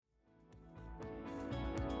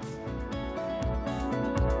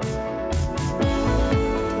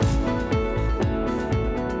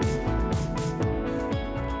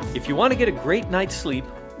you want to get a great night's sleep,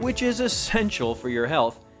 which is essential for your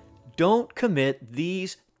health, don't commit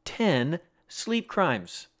these 10 sleep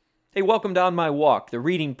crimes. Hey, welcome to On My Walk, the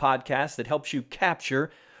reading podcast that helps you capture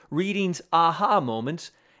reading's aha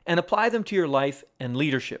moments and apply them to your life and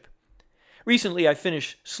leadership. Recently, I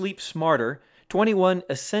finished Sleep Smarter, 21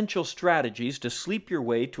 Essential Strategies to Sleep Your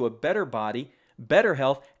Way to a Better Body, Better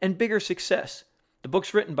Health, and Bigger Success. The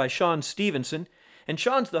book's written by Shawn Stevenson, and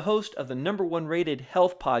Shawn's the host of the #1 rated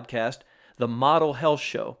health podcast, The Model Health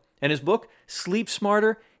Show. And his book, Sleep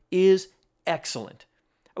Smarter, is excellent.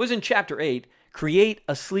 I was in Chapter 8, Create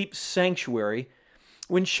a Sleep Sanctuary,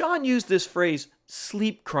 when Shawn used this phrase,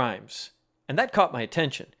 sleep crimes, and that caught my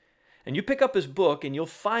attention. And you pick up his book and you'll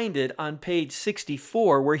find it on page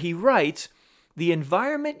 64 where he writes, the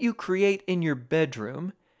environment you create in your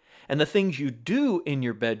bedroom and the things you do in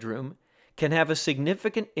your bedroom can have a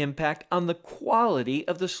significant impact on the quality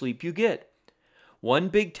of the sleep you get. One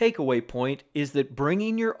big takeaway point is that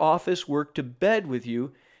bringing your office work to bed with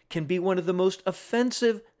you can be one of the most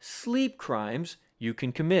offensive sleep crimes you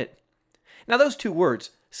can commit. Now, those two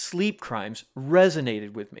words, sleep crimes,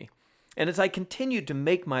 resonated with me. And as I continued to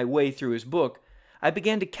make my way through his book, I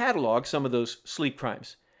began to catalog some of those sleep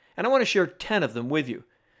crimes. And I want to share 10 of them with you.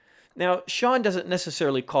 Now, Shawn doesn't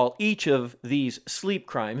necessarily call each of these sleep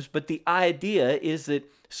crimes, but the idea is that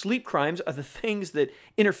sleep crimes are the things that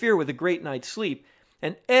interfere with a great night's sleep,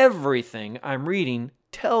 and everything I'm reading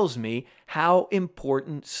tells me how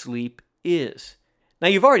important sleep is. Now,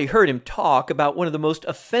 you've already heard him talk about one of the most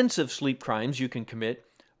offensive sleep crimes you can commit,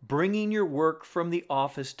 bringing your work from the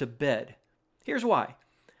office to bed. Here's why.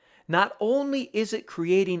 Not only is it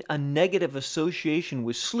creating a negative association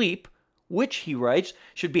with sleep, which, he writes,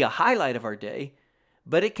 should be a highlight of our day,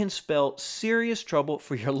 but it can spell serious trouble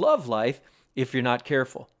for your love life if you're not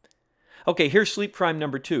careful. Okay, here's sleep crime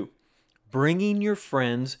number 2, bringing your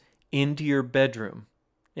friends into your bedroom.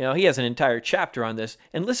 You know, he has an entire chapter on this,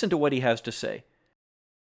 and listen to what he has to say.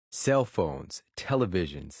 Cell phones,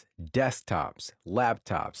 televisions, desktops,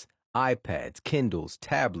 laptops, iPads, Kindles,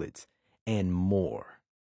 tablets, and more.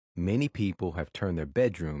 Many people have turned their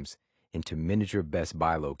bedrooms into miniature Best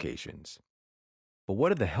Buy locations. But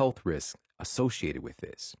what are the health risks associated with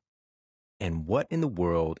this? And what in the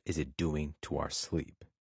world is it doing to our sleep?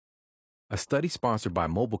 A study sponsored by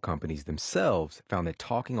mobile companies themselves found that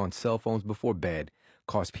talking on cell phones before bed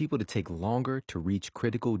caused people to take longer to reach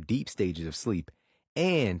critical deep stages of sleep,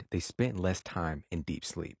 and they spent less time in deep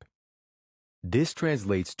sleep. This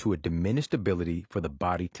translates to a diminished ability for the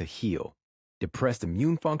body to heal, depressed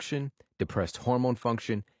immune function, depressed hormone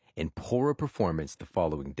function, and poorer performance the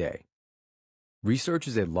following day.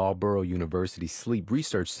 Researchers at Loughborough University Sleep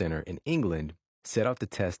Research Center in England set out to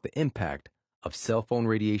test the impact of cell phone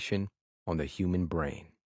radiation on the human brain.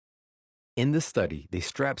 In the study, they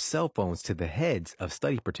strapped cell phones to the heads of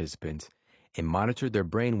study participants and monitored their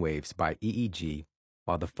brain waves by EEG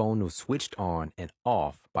while the phone was switched on and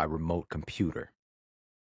off by remote computer.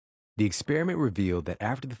 The experiment revealed that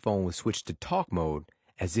after the phone was switched to talk mode,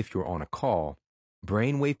 as if you were on a call,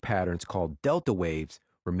 brainwave patterns called delta waves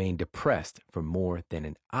remained depressed for more than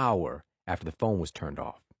an hour after the phone was turned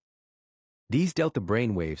off. These delta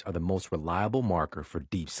brainwaves are the most reliable marker for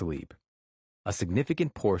deep sleep. A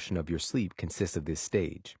significant portion of your sleep consists of this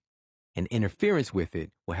stage, and interference with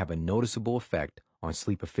it will have a noticeable effect on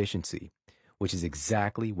sleep efficiency, which is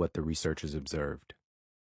exactly what the researchers observed.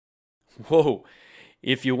 Whoa!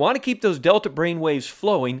 If you want to keep those delta brain waves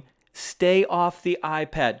flowing, stay off the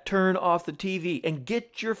iPad, turn off the TV, and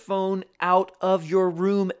get your phone out of your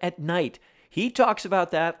room at night. He talks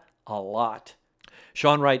about that a lot.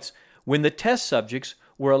 Shawn writes, when the test subjects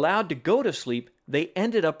were allowed to go to sleep, they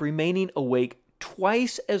ended up remaining awake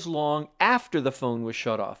twice as long after the phone was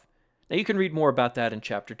shut off. Now you can read more about that in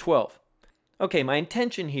Chapter 12. Okay, my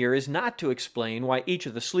intention here is not to explain why each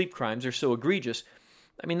of the sleep crimes are so egregious.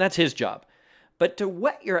 I mean, that's his job. But to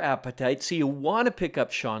whet your appetite so you want to pick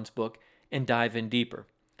up Shawn's book and dive in deeper.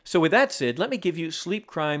 So with that said, let me give you sleep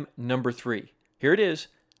crime number 3. Here it is,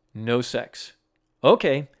 no sex.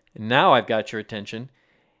 Okay, now I've got your attention.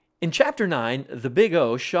 In Chapter 9, The Big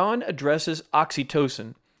O, Shawn addresses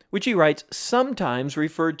oxytocin, which he writes sometimes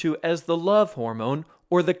referred to as the love hormone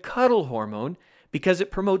or the cuddle hormone because it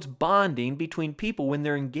promotes bonding between people when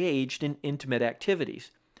they're engaged in intimate activities.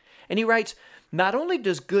 And he writes, not only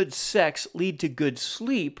does good sex lead to good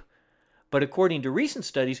sleep, but according to recent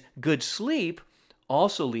studies, good sleep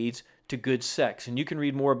also leads to good sex. And you can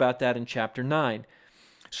read more about that in Chapter 9.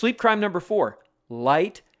 Sleep crime number 4,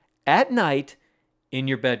 light at night in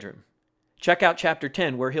your bedroom. Check out Chapter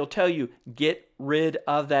 10 where he'll tell you get rid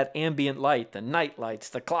of that ambient light, the night lights,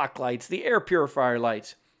 the clock lights, the air purifier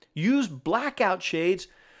lights. Use blackout shades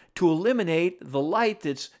to eliminate the light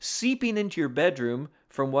that's seeping into your bedroom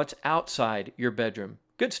from what's outside your bedroom.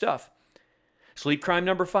 Good stuff. Sleep crime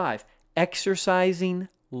number 5, exercising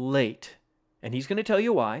late. And he's going to tell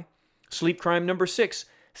you why. Sleep crime number 6,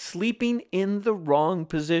 sleeping in the wrong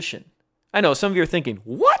position. I know some of you are thinking,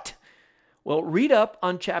 what? Well, read up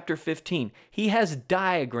on chapter 15. He has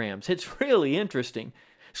diagrams. It's really interesting.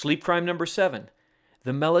 Sleep crime number 7,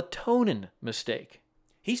 the melatonin mistake.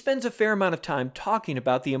 He spends a fair amount of time talking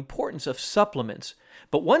about the importance of supplements.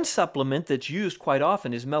 But one supplement that's used quite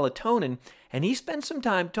often is melatonin, and he spends some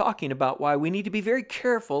time talking about why we need to be very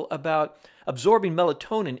careful about absorbing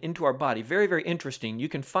melatonin into our body. Very, very interesting. You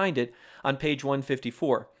can find it on page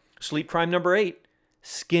 154. Sleep crime number 8,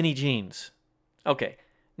 skinny jeans. Okay,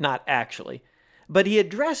 not actually. But he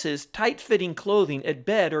addresses tight-fitting clothing at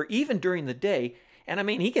bed or even during the day. And I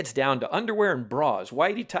mean, he gets down to underwear and bras,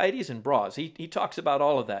 whitey-tighties and bras. He talks about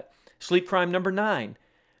all of that. Sleep crime number 9,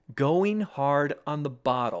 going hard on the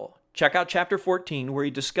bottle. Check out chapter 14 where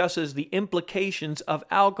he discusses the implications of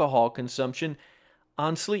alcohol consumption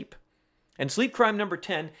on sleep. And sleep crime number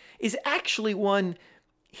 10 is actually one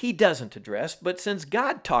he doesn't address, but since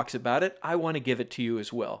God talks about it, I want to give it to you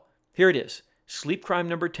as well. Here it is. Sleep crime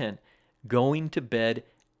number 10, going to bed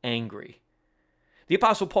angry. The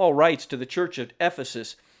Apostle Paul writes to the church at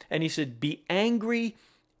Ephesus, and he said, "Be angry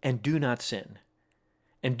and do not sin,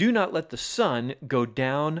 and do not let the sun go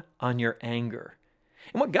down on your anger."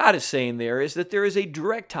 And what God is saying there is that there is a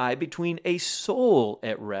direct tie between a soul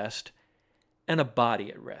at rest and a body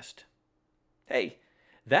at rest. Hey,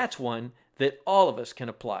 that's one that all of us can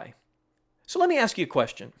apply. So let me ask you a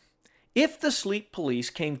question. If the sleep police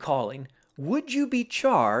came calling, would you be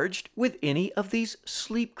charged with any of these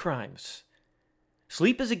sleep crimes?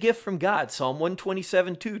 Sleep is a gift from God. Psalm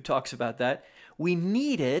 127:2 talks about that. We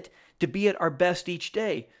need it to be at our best each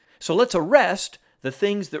day. So let's arrest the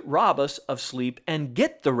things that rob us of sleep and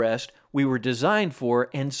get the rest we were designed for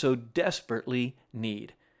and so desperately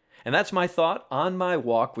need. And that's my thought on my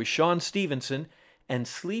walk with Shawn Stevenson and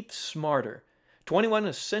Sleep Smarter. 21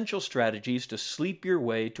 essential strategies to sleep your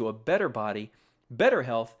way to a better body, better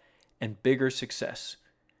health, and bigger success.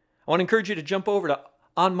 I want to encourage you to jump over to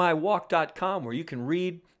onmywalk.com where you can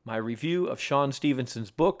read my review of Shawn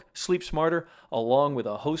Stevenson's book, Sleep Smarter, along with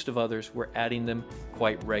a host of others. We're adding them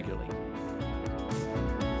quite regularly.